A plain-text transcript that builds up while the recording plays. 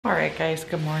Alright guys,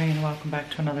 good morning and welcome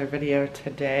back to another video.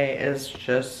 Today is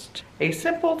just a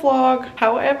simple vlog.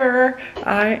 However,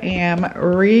 I am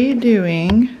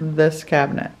redoing this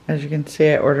cabinet. As you can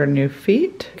see, I ordered new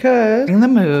feet because in the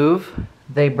move,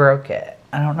 they broke it.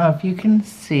 I don't know if you can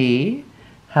see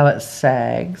how it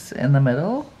sags in the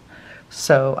middle.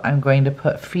 So I'm going to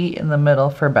put feet in the middle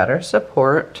for better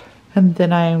support. And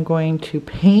then I am going to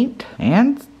paint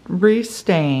and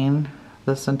restain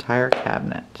this entire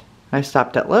cabinet. I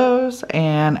stopped at Lowe's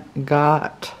and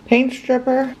got paint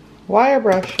stripper, wire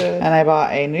brushes, and I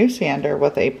bought a new sander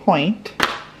with a point.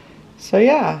 So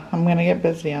yeah, I'm gonna get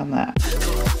busy on that.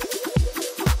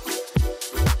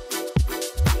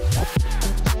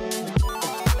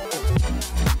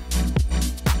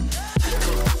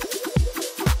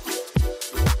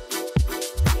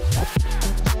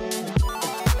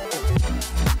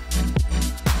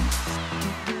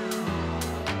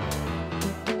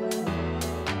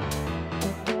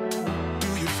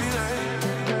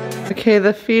 Okay,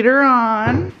 the feet are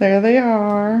on. There they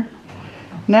are.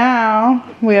 Now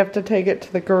we have to take it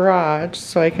to the garage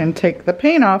so I can take the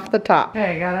paint off the top.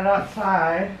 Okay, got it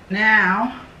outside.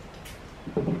 Now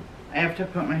I have to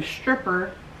put my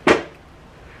stripper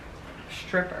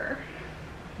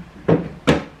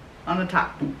on the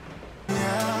top.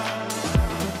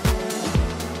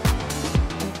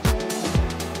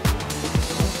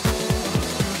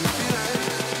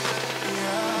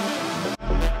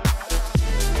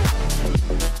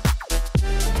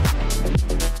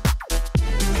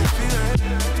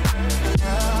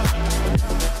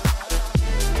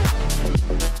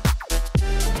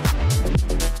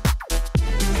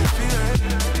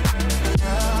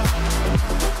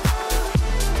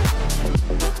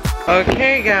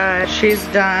 Okay guys, she's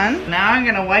done. Now I'm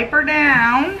gonna wipe her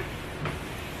down.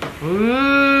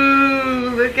 Ooh,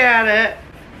 look at it.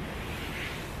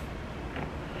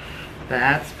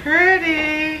 That's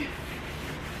pretty.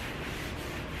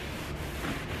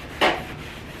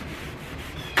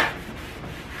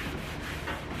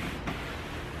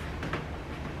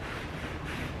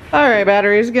 Alright,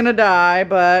 battery's gonna die,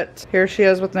 but here she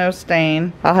is with no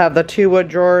stain. I'll have the two wood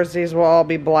drawers. These will all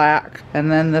be black.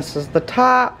 And then this is the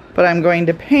top, but I'm going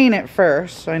to paint it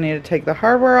first. So I need to take the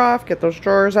hardware off, get those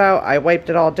drawers out. I wiped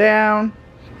it all down.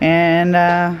 And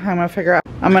I'm gonna figure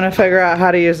out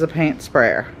how to use the paint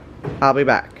sprayer. I'll be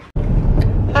back.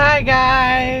 Hi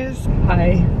guys.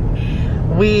 Hi.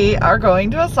 We are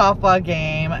going to a softball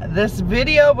game. This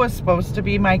video was supposed to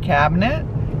be my cabinet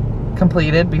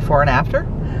completed before and after.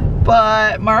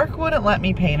 But Mark wouldn't let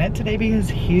me paint it today because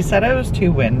he said it was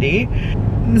too windy,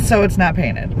 so it's not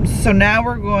painted. So now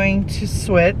we're going to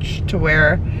switch to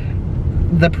where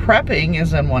the prepping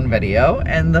is in one video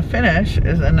and the finish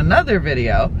is in another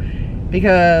video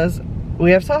because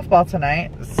we have softball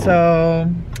tonight. So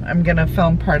I'm gonna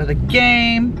film part of the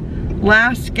game.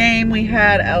 Last game we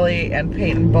had Ellie and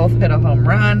Peyton both hit a home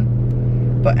run,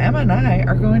 but Emma and I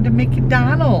are going to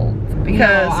McDonald's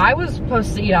because no, I was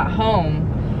supposed to eat at home.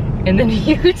 And then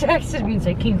you texted me and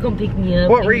said, can you come pick me up?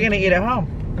 What were you gonna eat at home?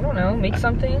 I don't know, make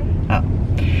something. Oh.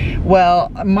 Well,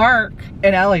 Mark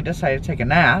and Ellie decided to take a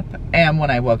nap, and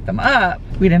when I woke them up,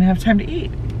 we didn't have time to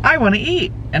eat. I wanna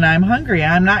eat, and I'm hungry.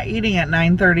 I'm not eating at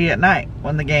 9:30 at night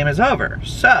when the game is over.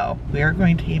 So, we are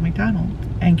going to eat McDonald's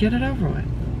and get it over with.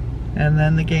 And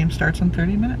then the game starts in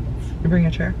 30 minutes. You bring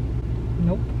a chair?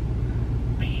 Nope.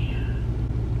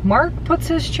 Man. Mark puts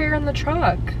his chair in the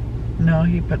truck. No,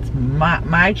 he puts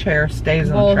my chair stays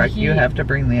in the truck. You have to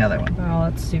bring the other one. Oh,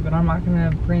 that's stupid. I'm not gonna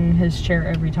bring his chair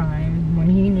every time when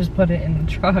he can just put it in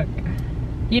the truck.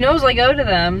 He knows I go to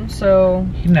them, so.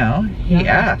 No, he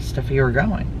asked if you were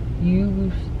going.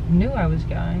 You knew I was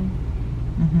going.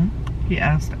 Mm-hmm. He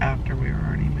asked after we were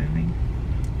already moving.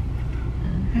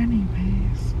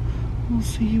 Anyways, we'll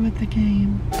see you at the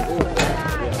game.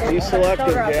 You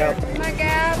selected, Gab. Hi,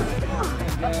 Gab.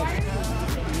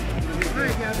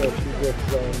 So she just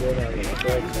zoned in on the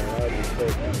strike now. I just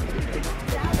take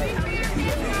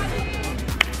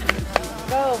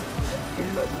Go.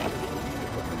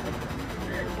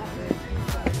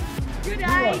 Good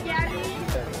eye, Gabby.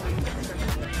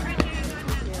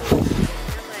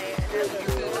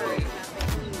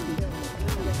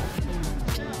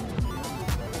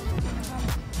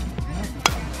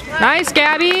 Nice,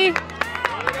 Gabby.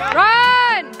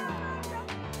 Run!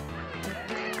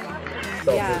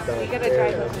 Yeah, we gotta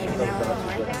drive with me now.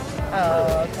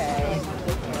 Oh, okay.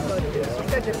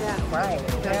 Right.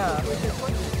 Yeah.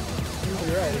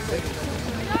 You're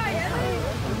right.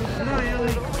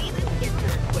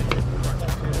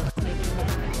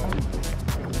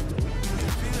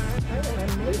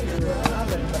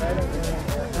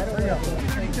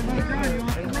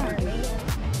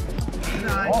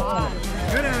 Good eye.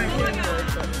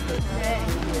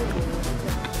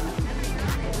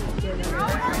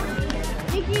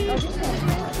 Nikki!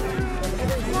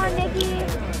 Come on, Nikki!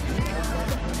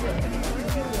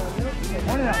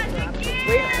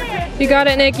 You got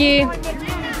it, Nikki.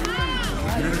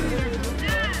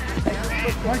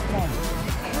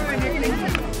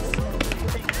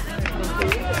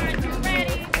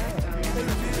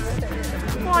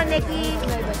 Come on, Nikki!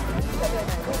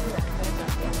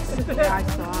 I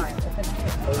saw it.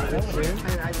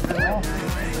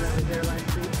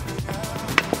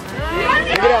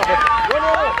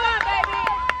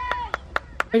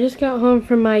 I just got home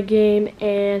from my game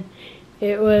and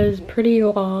it was pretty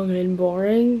long and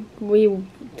boring. We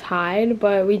tied,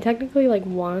 but we technically like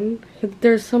won.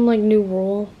 There's some like new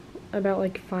rule about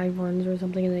like 5 runs or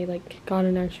something and they like got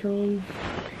an extra one.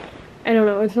 I don't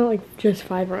know, it's not like just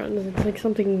 5 runs. It's like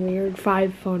something weird,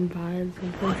 5 fun 5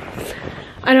 something.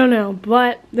 I don't know,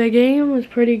 but the game was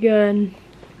pretty good.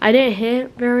 I didn't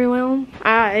hit very well.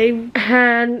 I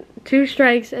had 2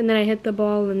 strikes and then I hit the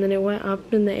ball and then it went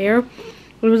up in the air.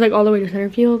 It was like all the way to center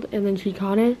field and then she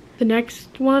caught it. The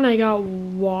next one I got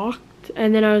walked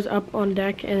and then I was up on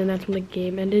deck and then that's when the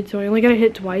game ended. So I only got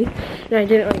hit twice and I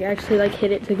didn't like actually like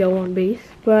hit it to go on base.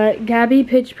 But Gabby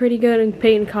pitched pretty good and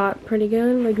Peyton caught pretty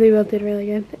good. Like they both did really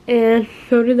good. And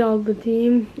so did all the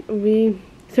team.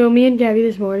 So me and Gabby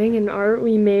this morning and Art,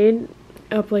 we made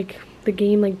up like the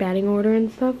game like batting order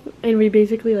and stuff. And we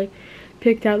basically like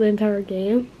picked out the entire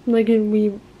game. Like and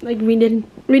we didn't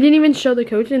even show the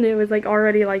coach and it was like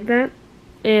already like that.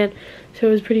 And so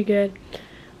it was pretty good.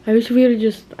 I wish we would have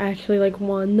just actually like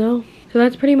won though. So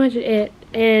that's pretty much it.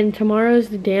 And tomorrow's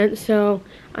the dance, so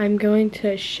I'm going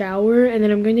to shower and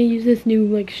then I'm going to use this new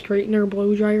like straightener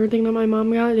blow dryer thing that my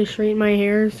mom got to straighten my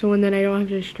hair, so and then I don't have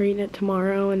to straighten it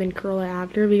tomorrow and then curl it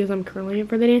after because I'm curling it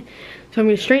for the dance. So I'm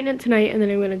going to straighten it tonight and then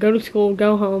I'm going to go to school,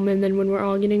 go home, and then when we're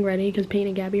all getting ready, because Peyton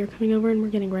and Gabby are coming over and we're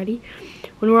getting ready,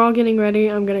 when we're all getting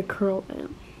ready I'm going to curl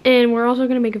them. And we're also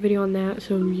going to make a video on that,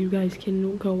 so you guys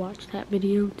can go watch that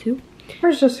video too.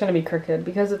 It's just going to be crooked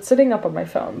because it's sitting up on my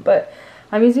phone, but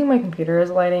I'm using my computer as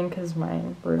lighting because my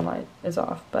room light is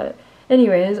off. But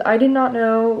anyways, I did not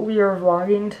know we were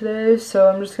vlogging today, so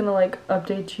I'm just gonna like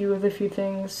update you with a few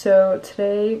things. So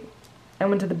today I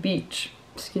went to the beach,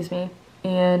 excuse me,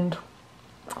 and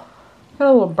got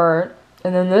a little burnt,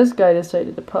 and then this guy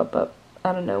decided to pop up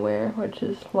out of nowhere, which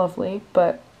is lovely.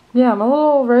 But yeah, I'm a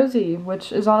little rosy,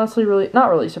 which is honestly not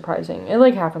really surprising. It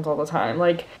like happens all the time.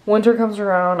 Like winter comes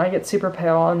around, I get super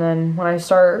pale, and then when I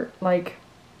start like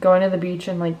going to the beach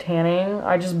and like tanning,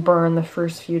 I just burn the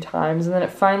first few times and then it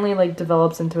finally like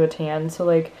develops into a tan. So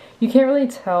like you can't really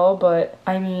tell, but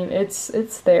I mean it's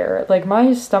there. Like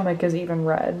my stomach is even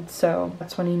red, so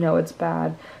that's when you know it's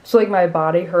bad. So like my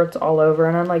body hurts all over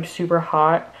and I'm like super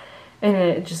hot and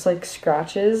it just like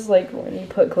scratches like when you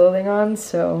put clothing on.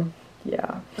 So yeah,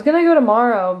 I was gonna go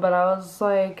tomorrow, but I was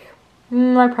like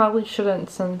I probably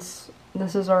shouldn't since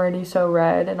this is already so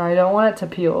red and I don't want it to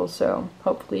peel, so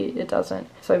hopefully it doesn't.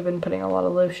 So I've been putting a lot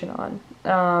of lotion on.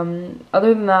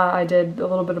 Other than that, I did a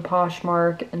little bit of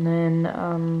Poshmark, and then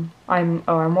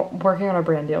I'm working on a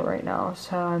brand deal right now,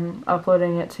 so I'm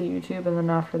uploading it to YouTube, and then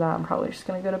after that I'm probably just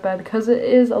gonna go to bed because it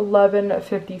is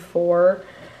 11:54.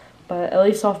 But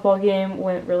Ellie's softball game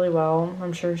went really well.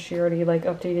 I'm sure she already like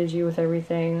updated you with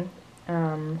everything.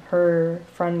 Her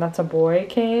friend that's a boy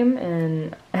came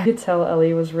and I could tell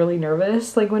Ellie was really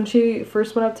nervous. Like when she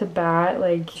first went up to bat,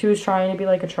 like she was trying to be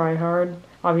like a try-hard.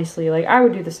 Obviously, like I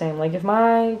would do the same. Like if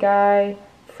my guy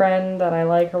friend that I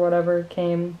like or whatever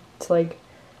came to like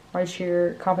my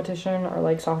cheer competition or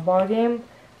like softball game,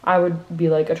 I would be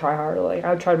like a try-hard. Like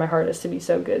I would try my hardest to be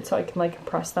so good so I can like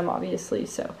impress them, obviously.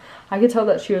 So I could tell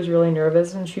that she was really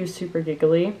nervous and she was super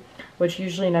giggly, which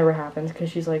usually never happens because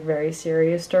she's like very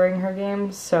serious during her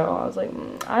games. So I was like,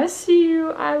 I see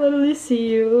you, I literally see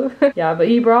you. Yeah, but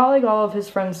he brought like all of his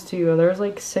friends too. There was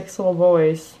like 6 little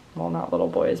boys, well not little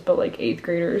boys, but like 8th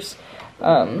graders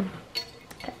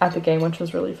at the game, which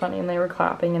was really funny, and they were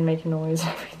clapping and making noise and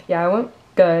everything. Yeah, it went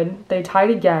good. They tied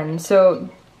again. So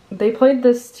they played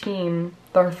this team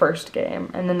their first game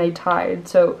and then they tied.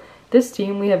 So this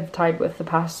team we have tied with the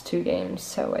past 2 games,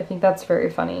 so I think that's very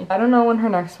funny. I don't know when her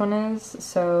next one is,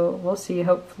 so we'll see.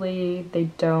 Hopefully they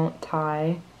don't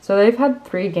tie. So they've had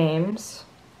 3 games,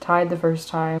 tied the first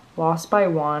time, lost by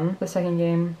 1 the second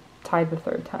game, tied the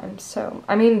third time. So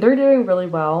I mean they're doing really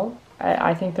well.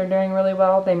 I think they're doing really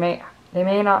well. They may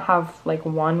not have like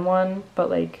won, but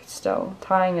like still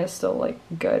tying is still like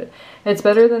good. It's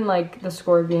better than like the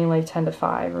score being like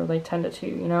 10-5 or like 10-2,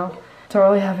 you know. don't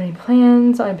really have any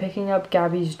plans. I'm picking up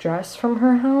Gabby's dress from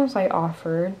her house. I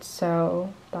offered,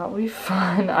 so that'll be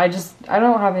fun. I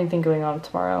don't have anything going on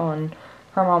tomorrow, and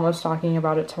her mom was talking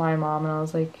about it to my mom, and I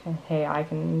was like, hey, I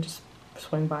can just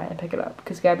swing by and pick it up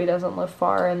because Gabby doesn't live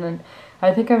far. And then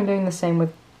I think I'm doing the same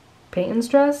with Peyton's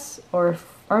dress, or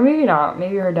maybe not.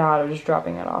 Maybe her dad was just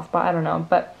dropping it off, but I don't know.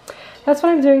 But that's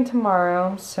what I'm doing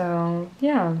tomorrow. So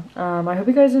yeah, I hope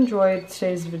you guys enjoyed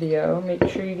today's video. Make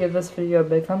sure you give this video a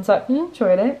big thumbs up if you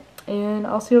enjoyed it, and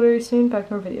I'll see you very soon. Back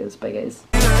to more videos. Bye guys.